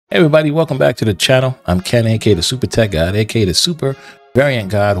Hey everybody, welcome back to the channel. I'm Ken, aka the SuperTechGod, aka the Super Variant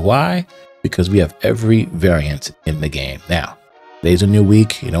God. Why? Because we have every variant in the game. Now, today's a new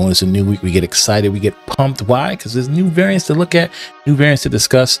week. You know, when it's a new week, we get excited, we get pumped. Why? Because there's new variants to look at, new variants to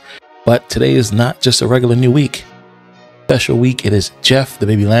discuss. But today is not just a regular new week. Special week. It is Jeff, the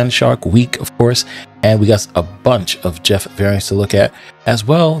baby land shark week, of course. And we got a bunch of Jeff variants to look at as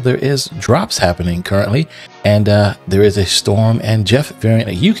well. There is drops happening currently. And there is a Storm and Jeff variant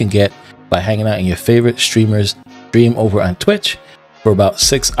that you can get by hanging out in your favorite streamers stream over on Twitch for about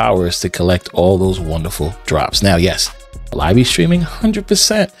 6 hours to collect all those wonderful drops. Now, yes, will I be streaming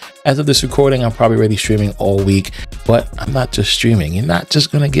 100%? As of this recording, I'm probably already streaming all week, but I'm not just streaming. You're not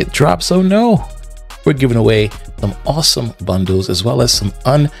just going to get drops. So no, we're giving away some awesome bundles as well as some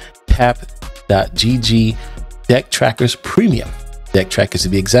untapped.gg deck trackers premium deck trackers to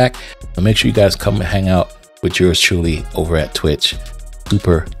be exact. So make sure you guys come and hang out with yours truly over at Twitch,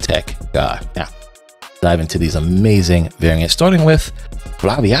 SuperTechGod. Now, dive into these amazing variants, starting with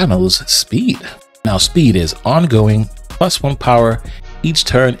Flaviano's Speed. Now, Speed is ongoing +1 power each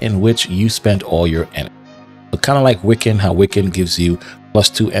turn in which you spent all your energy. So kind of like Wiccan, how Wiccan gives you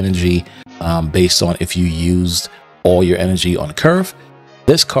 +2 energy based on if you used all your energy on curve.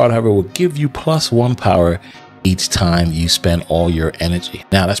 This card, however, will give you +1 power each time you spend all your energy.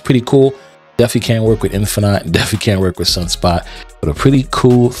 Now, that's pretty cool. Definitely can't work with Infinite, definitely can't work with Sunspot, but a pretty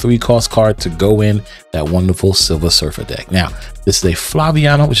cool 3-cost card to go in that wonderful Silver Surfer deck. Now, this is a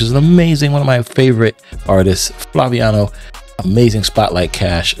Flaviano, which is an amazing, one of my favorite artists, Flaviano, amazing Spotlight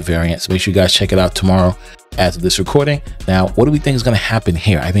Cash variant. So make sure you guys check it out tomorrow as of this recording. Now, what do we think is going to happen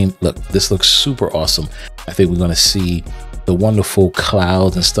here? I mean, look, this looks super awesome. I think we're going to see the wonderful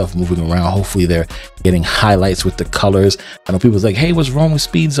clouds and stuff moving around. Hopefully they're getting highlights with the colors. I know people's like, hey, what's wrong with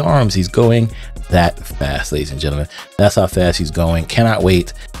Speed's arms? He's going that fast, ladies and gentlemen. That's how fast he's going. Cannot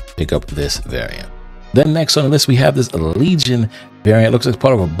wait to pick up this variant. Then next on the list, we have this Legion variant. Looks like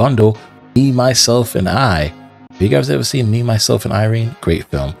part of a bundle, Me, Myself, and I. Have you guys ever seen Me, Myself, and Irene? Great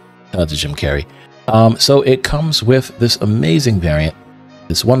film. Shout out to Jim Carrey. So it comes with this amazing variant,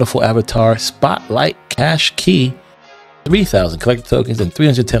 this wonderful avatar, Spotlight Cash Key, 3,000 collector tokens and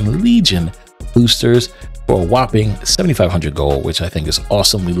 310 Legion boosters for a whopping 7,500 gold, which I think is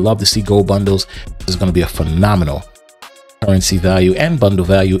awesome. We love to see gold bundles. This is going to be a phenomenal currency value and bundle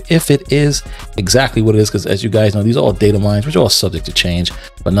value if it is exactly what it is, because as you guys know, these are all data mines, which are all subject to change.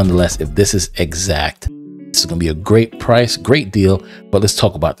 But nonetheless, if this is exact, this is going to be a great price, great deal. But let's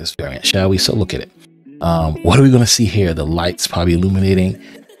talk about this variant, shall we? So look at it. What are we going to see here? The lights probably illuminating.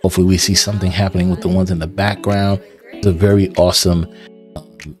 Hopefully we see something happening with the ones in the background. It's a very awesome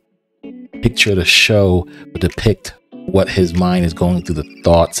picture to show or depict what his mind is going through, the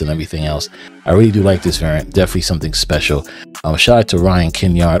thoughts and everything else. I really do like this variant. Definitely something special. Shout out to Ryan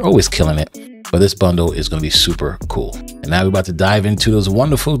Kinyard, always killing it. But this bundle is going to be super cool. And now we're about to dive into those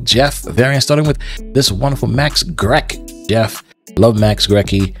wonderful Jeff variants, starting with this wonderful Max Grek Jeff. Love Max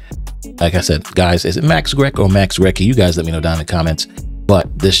Grecky. Like I said, guys, is it Max Grek or Max Grecky? You guys let me know down in the comments.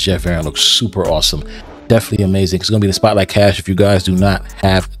 But this Jeff variant looks super awesome. Definitely amazing. It's going to be the Spotlight Cash. If you guys do not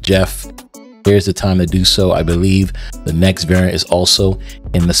have Jeff, here's the time to do so. I believe the next variant is also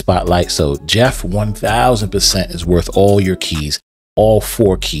in the Spotlight. So Jeff 1000% is worth all your keys, all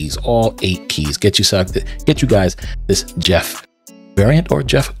 4 keys, all 8 keys. Get you guys this Jeff variant or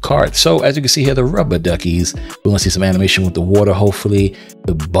Jeff card. So as you can see here, the rubber duckies. We want to see some animation with the water, hopefully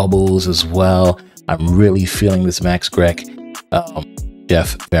the bubbles as well. I'm really feeling this Max Grek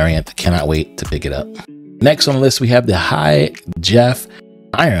Jeff variant. Cannot wait to pick it up. Next on the list, we have the High Jeff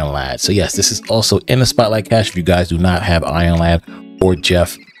Iron Lad. So yes, this is also in the Spotlight Cash. If you guys do not have Iron Lad or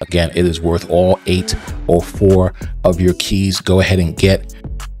Jeff, again, it is worth all 8 or 4 of your keys. Go ahead and get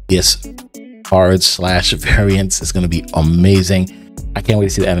this card / variants. It's going to be amazing. I can't wait to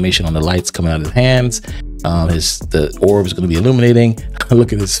see the animation on the lights coming out of his hands. The orb is going to be illuminating.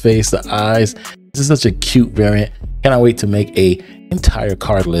 Look at his face, the eyes. This is such a cute variant. Cannot wait to make a entire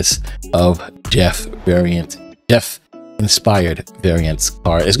card list of Jeff variant, Jeff inspired variants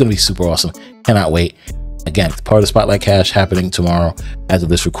card. It's going to be super awesome. Cannot wait. Again, it's part of the Spotlight Cash happening tomorrow as of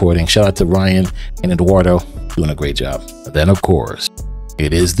this recording. Shout out to Ryan and Eduardo doing a great job. Then of course,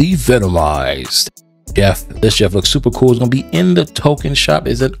 it is the Venomized Jeff. This Jeff looks super cool. It's going to be in the token shop.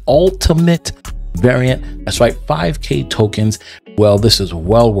 Is an ultimate variant. That's right, 5K tokens. Well, this is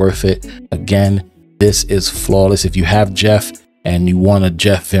well worth it. Again, this is flawless. If you have Jeff and you want a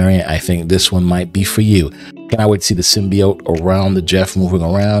Jeff variant, I think this one might be for you. Cannot wait to see the symbiote around the Jeff moving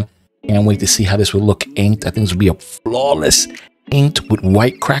around. Can't wait to see how this will look inked. I think this would be a flawless inked with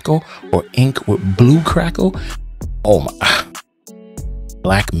white crackle or ink with blue crackle. Oh my.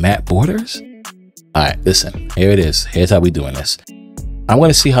 black matte borders. All right, listen, here it is. Here's how we doing this. I'm going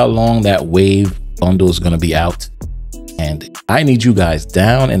to see how long that wave bundle is going to be out. And I need you guys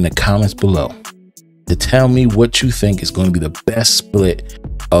down in the comments below to tell me what you think is going to be the best split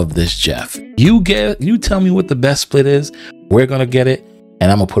of this Jeff. You tell me what the best split is. We're going to get it,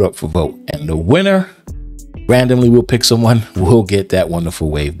 and I'm going to put up for vote. And the winner, randomly we'll pick someone, we'll get that wonderful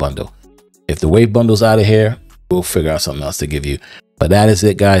wave bundle. If the wave bundle's out of here, we'll figure out something else to give you. But that is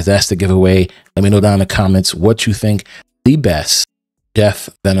it, guys. That's the giveaway. Let me know down in the comments what you think the best Jeff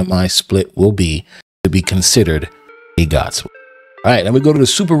Venomized split will be to be considered a God split. All right, then we go to the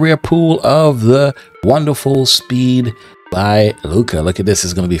super rare pool of the wonderful Speed by Luca. Look at this.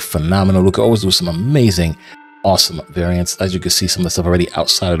 It's going to be phenomenal. Luca always do some amazing, awesome variants. As you can see, some of the stuff already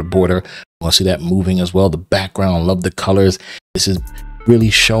outside of the border. You want to see that moving as well. The background, love the colors. This is really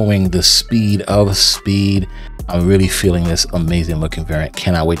showing the speed of Speed. I'm really feeling this amazing looking variant.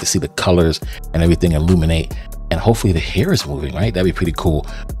 Cannot wait to see the colors and everything illuminate. And hopefully the hair is moving, right? That'd be pretty cool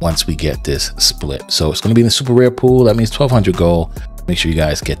once we get this split. So it's going to be in the super rare pool. That means 1200 gold. Make sure you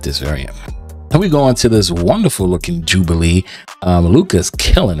guys get this variant. Then we go on to this wonderful looking Jubilee. Luca's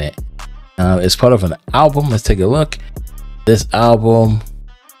killing it. It's part of an album. Let's take a look. This album.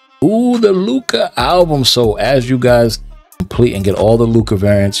 Ooh, the Luca album. So as you guys complete and get all the Luca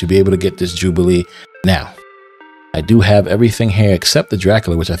variants, you'll be able to get this Jubilee. Now, I do have everything here except the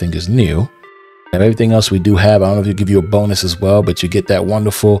Dracula, which I think is new. And everything else we do have, I don't know if you give you a bonus as well, but you get that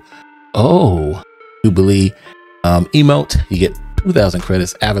wonderful, Jubilee emote. You get 2,000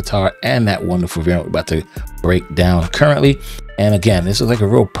 credits, avatar, and that wonderful variant we're about to break down currently. And again, this is like a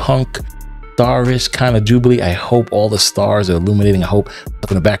real punk, starish kind of Jubilee. I hope all the stars are illuminating. I hope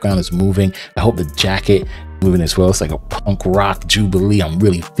stuff in the background is moving. I hope the jacket is moving as well. It's like a punk rock Jubilee. I'm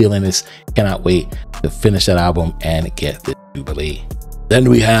really feeling this. Cannot wait to finish that album and get the Jubilee. Then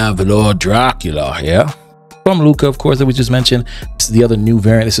we have Lord Dracula here from Luca, of course, that we just mentioned. This is the other new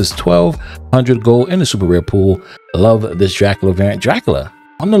variant. This is 1200 gold in the super rare pool. Love this Dracula variant. Dracula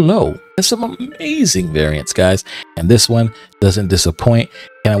on the low. There's some amazing variants, guys. And this one doesn't disappoint.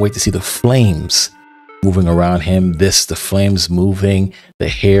 Can't wait to see the flames moving around him. The flames moving, the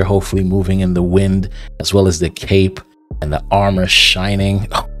hair hopefully moving in the wind, as well as the cape and the armor shining.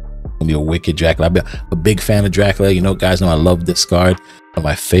 Oh, gonna be a wicked Dracula. I've been a big fan of Dracula. You know, guys know I love this card. One of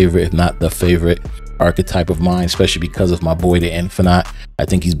my favorite, if not the favorite archetype of mine, especially because of my boy the Infinite. I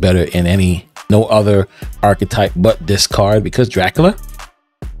think he's better in no other archetype but this card, because Dracula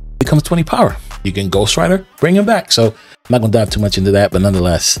becomes 20 power. You can Ghost Rider, bring him back. So I'm not gonna dive too much into that, but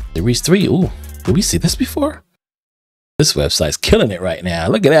nonetheless, Series 3. Ooh, did we see this before? This website's killing it right now.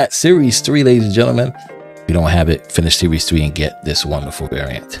 Look at that, Series 3, ladies and gentlemen. If you don't have it, finish Series 3 and get this wonderful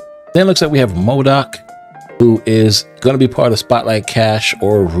variant. Then it looks like we have MODOK, who is going to be part of Spotlight Cash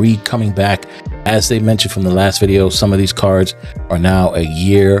or coming back. As they mentioned from the last video, some of these cards are now a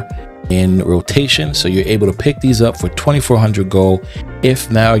year in rotation. So you're able to pick these up for 2400 gold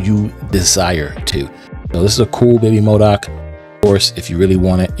if now you desire to. So this is a cool baby MODOK. Of course, if you really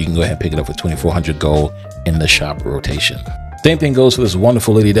want it, you can go ahead and pick it up for 2400 gold in the shop rotation. Same thing goes for this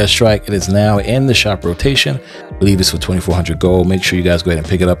wonderful Lady Deathstrike. It is now in the shop rotation. I believe it's for 2400 gold. Make sure you guys go ahead and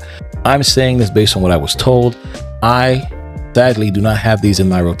pick it up. I'm saying this based on what I was told. I sadly do not have these in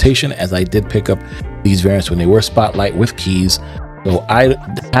my rotation, as I did pick up these variants when they were Spotlight with keys. So I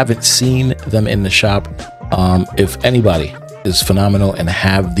haven't seen them in the shop. If anybody is phenomenal and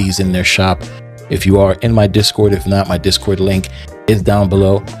have these in their shop, if you are in my Discord, if not, my Discord link is down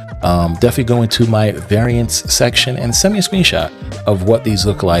below. Definitely go into my variants section and send me a screenshot of what these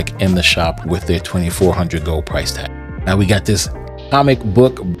look like in the shop with their 2400 gold price tag. Now we got this comic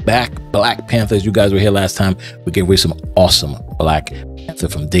book back, Black Panther. As you guys were here last time, we gave away some awesome Black Panther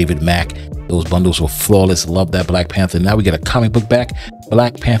from David Mack. Those bundles were flawless. Love that Black Panther. Now we get a comic book back,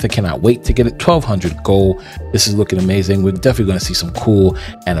 Black Panther. Cannot wait to get it. 1200 gold. This is looking amazing. We're definitely going to see some cool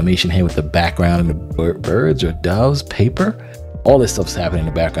animation here with the background and the birds or doves, paper. All this stuff's happening in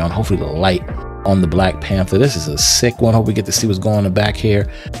the background. Hopefully the light on the Black Panther. This is a sick one. Hope we get to see what's going on in the back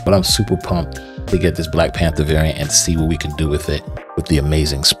here. But I'm super pumped to get this Black Panther variant and see what we can do with it with the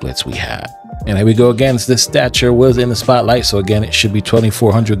amazing splits we have. And here we go again. This stature was in the spotlight. So again, it should be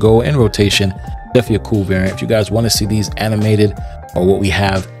 2400 gold in rotation. Definitely a cool variant. If you guys want to see these animated or what we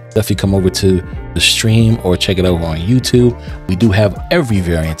have, definitely come over to the stream or check it over on YouTube. We do have every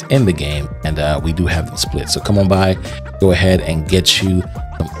variant in the game, and we do have them split. So come on by, go ahead and get you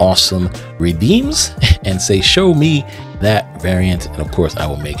some awesome redeems and say, show me that variant. And of course, I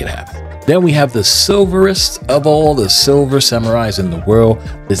will make it happen. Then we have the silverest of all the silver samurais in the world.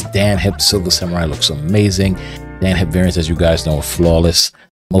 This Dan Hip Silver Samurai looks amazing. Dan Hip variants, as you guys know, are flawless.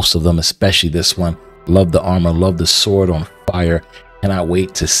 Most of them, especially this one. Love the armor, love the sword on fire. Cannot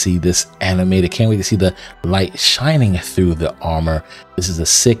wait to see this animated. Can't wait to see the light shining through the armor. This is a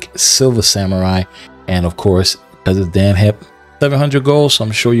sick silver samurai. And of course, because it's Dan Hip, 700 gold. So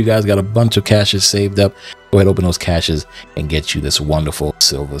I'm sure you guys got a bunch of caches saved up. Go ahead, open those caches and get you this wonderful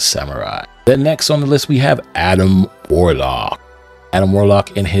silver samurai. Then next on the list, we have Adam Warlock. Adam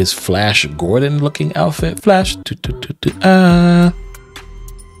Warlock in his Flash Gordon looking outfit. Flash,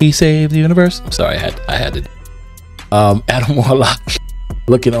 he saved the universe. I'm sorry, I had to. Adam Warlock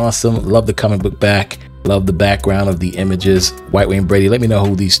looking awesome. Love the comic book back. Love the background of the images. White Wayne Brady, let me know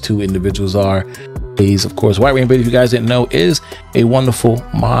who these two individuals are, please. Of course, White Wayne Brady, if you guys didn't know, is a wonderful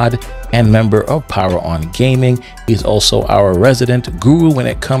mod and member of Power On Gaming. He's also our resident guru when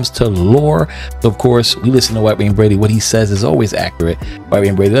it comes to lore. So of course, we listen to White Wayne Brady. What he says is always accurate. White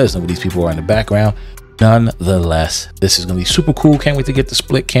Wayne Brady does know who these people are in the background. Nonetheless, this is going to be super cool. Can't wait to get the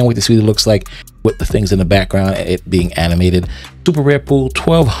split. Can't wait to see what it looks like with the things in the background, it being animated. Super rare pool,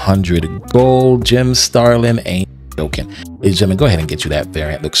 1200 gold. Jim Starlin ain't joking. Ladies and gentlemen, go ahead and get you that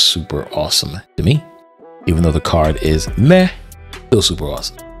variant. Looks super awesome to me, even though the card is meh, still super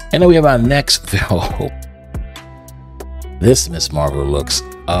awesome. And then we have our next. Oh, this Miss Marvel looks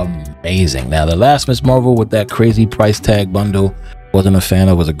amazing. Now, the last Miss Marvel with that crazy price tag bundle, wasn't a fan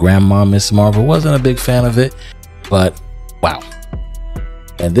of. Was a grandma Miss Marvel. Wasn't a big fan of it, but wow.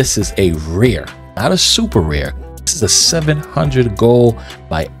 And this is a rare, not a super rare. This is a 700 gold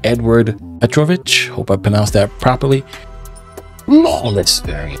by Edward Petrovich. Hope I pronounced that properly. Flawless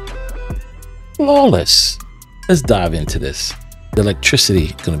variant. Flawless. Let's dive into this. The electricity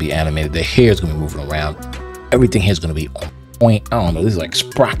is going to be animated. The hair is going to be moving around. Everything here is going to be on point. I don't know. There's like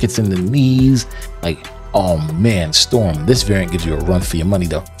sprockets in the knees. Like, oh man, Storm. This variant gives you a run for your money.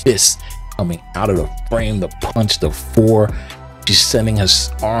 The fist coming out of the frame, the punch, the four. She's sending her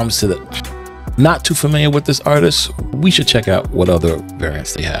arms to the... Not too familiar with this artist. We should check out what other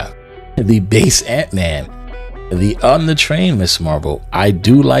variants they have. The base Ant-Man. The On the Train Miss Marvel. I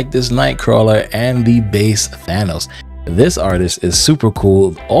do like this Nightcrawler and the base Thanos. This artist is super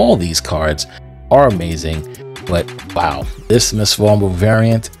cool. All these cards are amazing. But wow, this Miss Marvel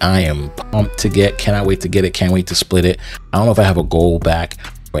variant, I am pumped to get. Cannot wait to get it. Can't wait to split it. I don't know if I have a gold back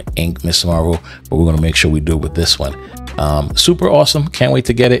for ink Miss Marvel, but we're going to make sure we do it with this one. Super awesome. Can't wait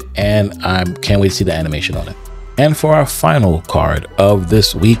to get it. And I can't wait to see the animation on it. And for our final card of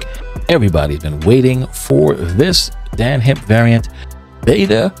this week, everybody's been waiting for this Dan Hip variant,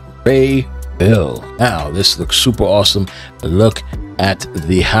 Beta Ray Bill. Now, this looks super awesome. Look at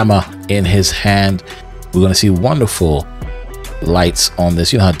the hammer in his hand. We're going to see wonderful lights on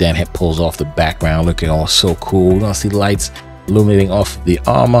this. You know how Dan Hip pulls off the background, looking all so cool. We're going to see lights illuminating off the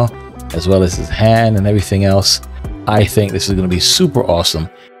armor, as well as his hand and everything else. I think this is going to be super awesome.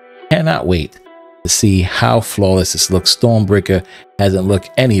 Cannot wait to see how flawless this looks. Stormbreaker hasn't looked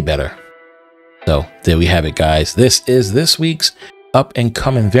any better. So there we have it, guys. This is this week's up and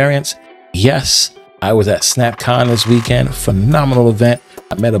coming variants. Yes, I was at SnapCon this weekend. Phenomenal event.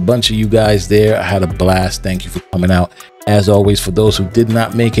 I met a bunch of you guys there. I had a blast. Thank you for coming out. As always, for those who did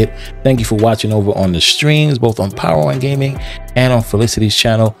not make it, thank you for watching over on the streams, both on Power On Gaming and on Felicity's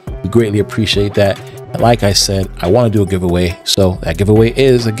channel. We greatly appreciate that. And like I said, I want to do a giveaway. So that giveaway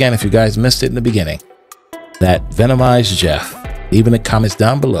is, again, if you guys missed it in the beginning, that Venomized Jeff. Leave in the comments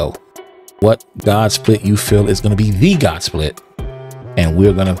down below what God split you feel is going to be the God split. And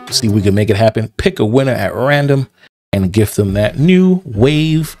we're going to see if we can make it happen. Pick a winner at random and gift them that new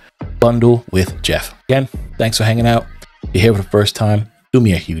wave bundle with Jeff. Again, thanks for hanging out. If you're here for the first time, do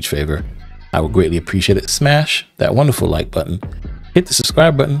me a huge favor. I would greatly appreciate it. Smash that wonderful like button. Hit the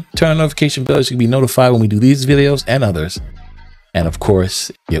subscribe button. Turn on notification bells so you can be notified when we do these videos and others. And of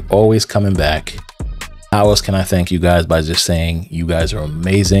course, you're always coming back. How else can I thank you guys by just saying you guys are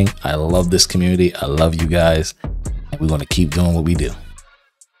amazing? I love this community. I love you guys. And we're going to keep doing what we do.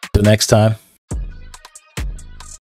 Till next time,